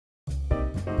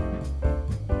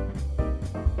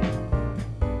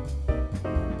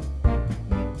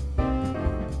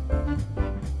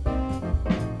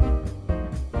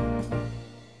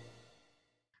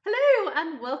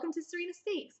welcome to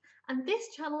SureenaSpeaks. And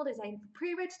this channel is aimed for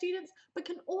pre-reg students, but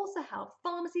can also help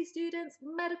pharmacy students,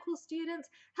 medical students,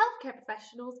 healthcare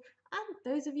professionals, and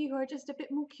those of you who are just a bit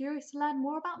more curious to learn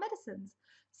more about medicines.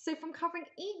 So from covering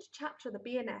each chapter of the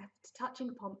BNF to touching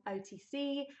upon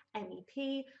OTC,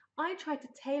 MEP, I try to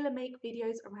tailor-make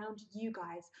videos around you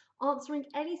guys, answering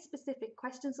any specific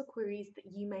questions or queries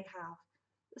that you may have.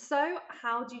 So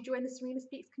how do you join the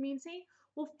SureenaSpeaks community?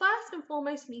 Well, first and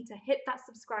foremost, you need to hit that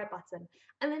subscribe button.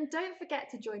 And then don't forget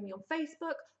to join me on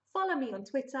Facebook, follow me on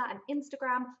Twitter and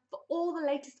Instagram for all the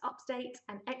latest updates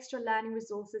and extra learning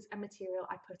resources and material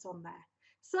I put on there.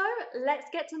 So let's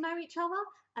get to know each other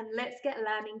and let's get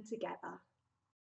learning together.